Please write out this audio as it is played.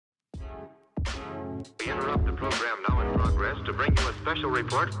We interrupt the program now in progress to bring you a special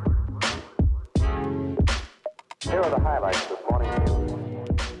report. Here are the highlights this morning.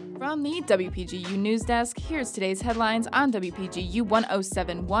 From the WPGU News Desk, here's today's headlines on WPGU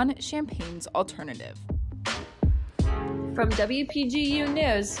 1071, Champaign's Alternative. From WPGU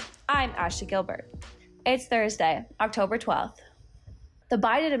News, I'm Ashley Gilbert. It's Thursday, October 12th. The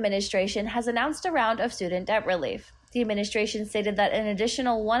Biden administration has announced a round of student debt relief. The administration stated that an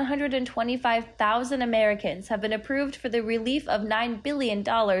additional 125,000 Americans have been approved for the relief of $9 billion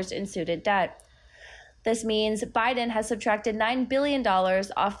in student debt. This means Biden has subtracted $9 billion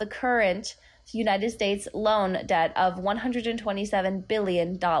off the current United States loan debt of $127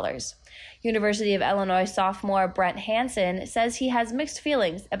 billion. University of Illinois sophomore Brent Hansen says he has mixed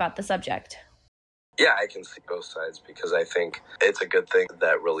feelings about the subject. Yeah, I can see both sides because I think it's a good thing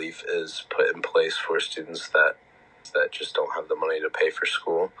that relief is put in place for students that just don't have the money to pay for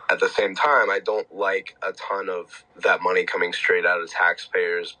school. At the same time, I don't like a ton of that money coming straight out of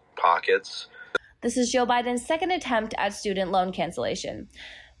taxpayers' pockets. This is Joe Biden's second attempt at student loan cancellation.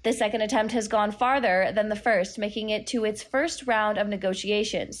 The second attempt has gone farther than the first, making it to its first round of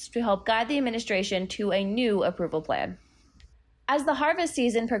negotiations to help guide the administration to a new approval plan. As the harvest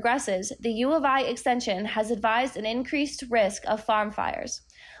season progresses, the U of I Extension has advised an increased risk of farm fires.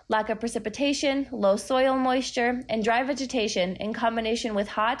 Lack of precipitation, low soil moisture, and dry vegetation in combination with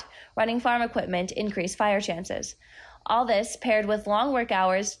hot, running farm equipment increase fire chances. All this paired with long work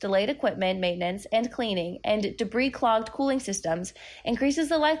hours, delayed equipment maintenance and cleaning, and debris-clogged cooling systems increases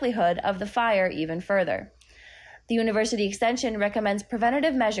the likelihood of the fire even further. The University Extension recommends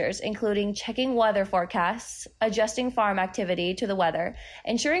preventative measures including checking weather forecasts, adjusting farm activity to the weather,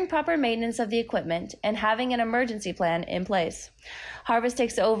 ensuring proper maintenance of the equipment, and having an emergency plan in place. Harvest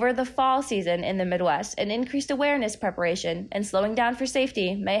takes over the fall season in the Midwest, and increased awareness preparation and slowing down for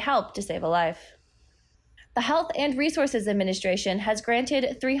safety may help to save a life. The Health and Resources Administration has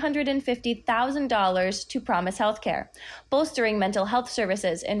granted $350,000 to Promise Healthcare, bolstering mental health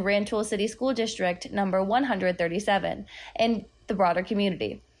services in Rantoul City School District number 137 and the broader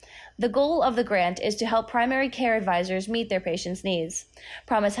community. The goal of the grant is to help primary care advisors meet their patients' needs.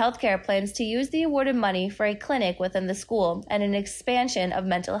 Promise Healthcare plans to use the awarded money for a clinic within the school and an expansion of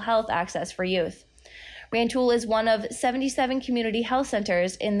mental health access for youth. Rantoul is one of 77 community health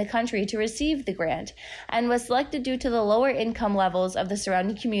centers in the country to receive the grant and was selected due to the lower income levels of the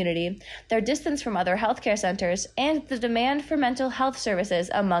surrounding community, their distance from other healthcare centers, and the demand for mental health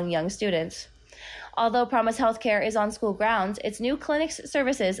services among young students. Although Promise Healthcare is on school grounds, its new clinics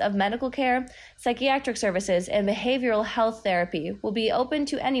services of medical care, psychiatric services, and behavioral health therapy will be open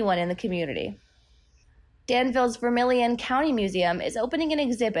to anyone in the community. Danville's Vermilion County Museum is opening an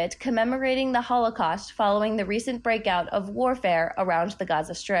exhibit commemorating the Holocaust following the recent breakout of warfare around the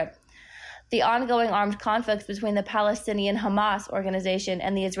Gaza Strip. The ongoing armed conflict between the Palestinian Hamas organization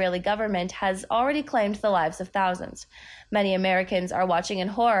and the Israeli government has already claimed the lives of thousands. Many Americans are watching in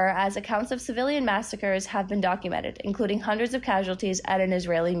horror as accounts of civilian massacres have been documented, including hundreds of casualties at an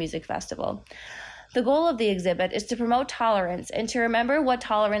Israeli music festival. The goal of the exhibit is to promote tolerance and to remember what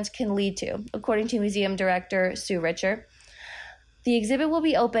tolerance can lead to, according to Museum Director Sue Richer. The exhibit will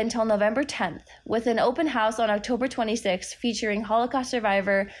be open till November 10th, with an open house on October 26th featuring Holocaust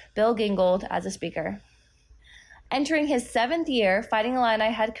survivor Bill Gingold as a speaker. Entering his seventh year, Fighting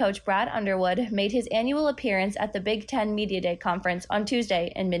Illini head coach Brad Underwood made his annual appearance at the Big Ten Media Day conference on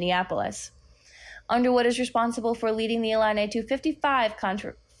Tuesday in Minneapolis. Underwood is responsible for leading the Illini to 55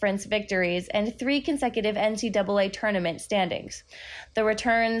 conference victories and 3 consecutive NCAA tournament standings. The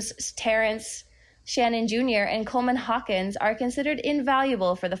returns Terrence Shannon Jr. and Coleman Hawkins are considered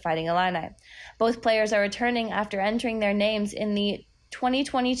invaluable for the Fighting Illini. Both players are returning after entering their names in the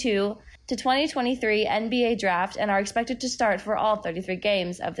 2022 to 2023 NBA draft and are expected to start for all 33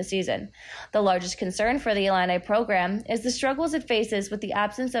 games of the season. The largest concern for the Illini program is the struggles it faces with the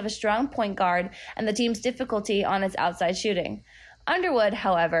absence of a strong point guard and the team's difficulty on its outside shooting. Underwood,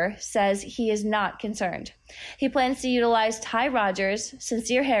 however, says he is not concerned. He plans to utilize Ty Rodgers,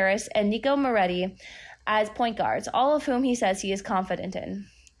 Sincere Harris, and Nico Moretti as point guards, all of whom he says he is confident in.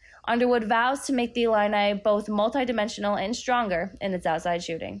 Underwood vows to make the Illini both multidimensional and stronger in its outside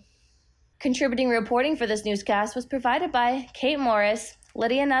shooting. Contributing reporting for this newscast was provided by Kate Morris,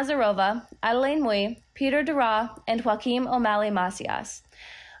 Lydia Nazarova, Adeline Mui, Peter Dura, and Joaquim O'Malley Macias.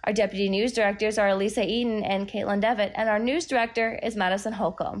 Our deputy news directors are Elisa Eaton and Caitlin Devitt, and our news director is Madison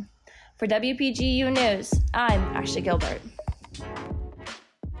Holcomb. For WPGU News, I'm Ashley Gilbert.